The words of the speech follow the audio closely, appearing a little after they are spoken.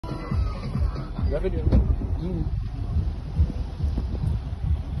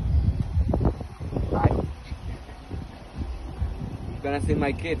Hi. Gonna see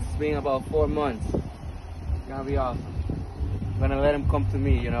my kids. It's been about 4 months. It's gonna be awesome. I'm gonna let them come to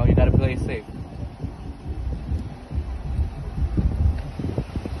me, you know, you gotta play it safe.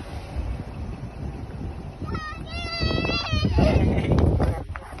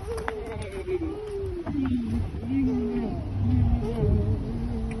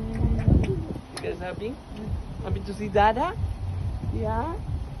 You guys happy? Happy to see Dada? Yeah?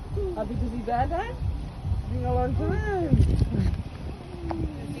 Happy to see Dada? It's been a long time.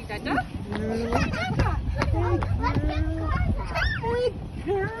 See Dada?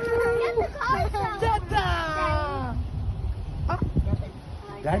 Dada!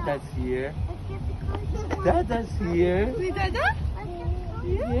 Dada's here. Dada's here. See Dada?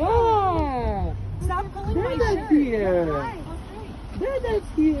 Yeah. Stop pulling my Dada's shirt. here. Dada's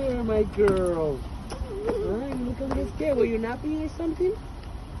here, my girl. You look a little scared. Were you napping or something?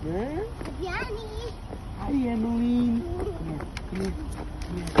 Huh? Yanni. Hi, Emmeline. Come here.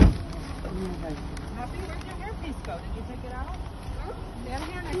 Happy, where'd your hairpiece go? Did you take it out? Down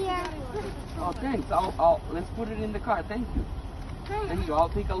here next to Daddy. Oh, thanks. Let's put it in the car. Thank you. Thank you. I'll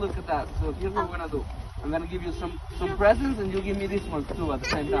take a look at that. So here's what we're gonna do. I'm gonna give you some presents, and you'll give me this one too at the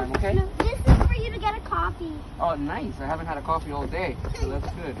same time. Okay? This is for you to get a coffee. Oh, nice. I haven't had a coffee all day, so that's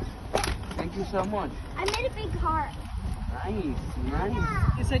good. Thank you so much. I made a big heart. Nice.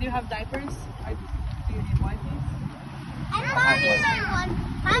 You said you have diapers? I, Do you need wipes? And Mommy made one.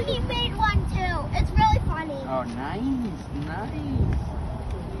 Mommy made one too. It's really funny. oh, nice.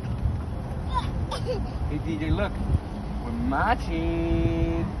 Hey, DJ, look. We're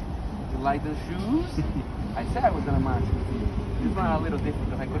matching. You like those shoes? I said I was gonna match with you. This one a little different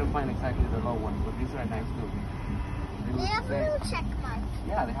because I couldn't find exactly the low ones, but these are nice too. They have a little check mark.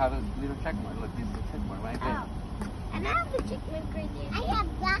 Yeah, they have a little check mark. Look, this is a check mark right there. Oh. And I have the check mark right there. I have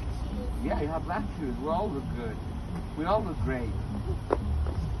black shoes. Yeah, you have black shoes. We all look good. We all look great.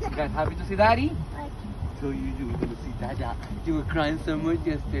 You guys happy to see Daddy? Like, So you were gonna see Dada. You were crying so much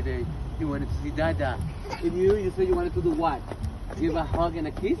yesterday. You wanted to see Dada. And you said you wanted to do what? Give a hug and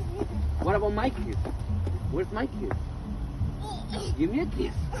a kiss? What about my kiss? Where's my kiss? Give me a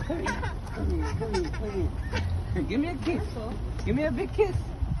kiss. Come here. Give me a kiss. Give me a big kiss.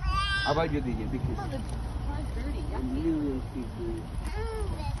 How about you, DJ? Big kiss. Oh, the car's dirty. Yucky. You see.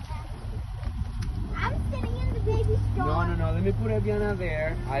 I'm sitting in the baby stall. No. Let me put Eviana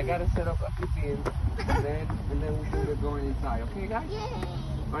there. I gotta set up everything, and then we can get going inside. Okay, guys? Yay.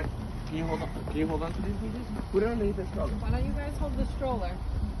 All right. Can you hold on to these pieces? Put it underneath the stroller. Why don't you guys hold the stroller?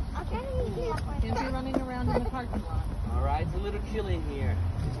 I'll try to use it up like Can't be that. running around in the parking lot. All right. It's a little chilly in here.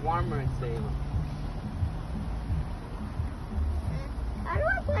 It's warmer in Salem. How do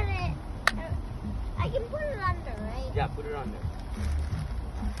I put it? I can put it under, right? Yeah, put it on there.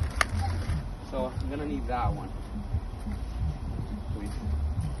 So I'm gonna need that one. Please.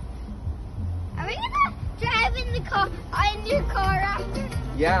 Are we gonna drive in the car, in your car after?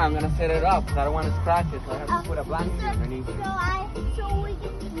 Yeah, I'm gonna set it up because I don't want to scratch it, so I have to put a blanket underneath it.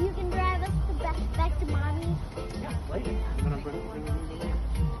 You can drive us back to mommy. Yeah, later. I'm gonna bring it in.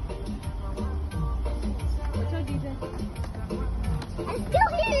 What's up, DJ? I still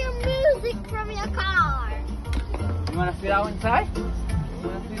hear your music from your car. You wanna sit out inside? You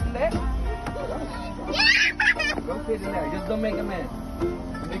wanna sit in there? Yeah! Go sit in there. Just don't make a mess.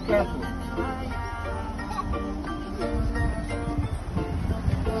 Be careful.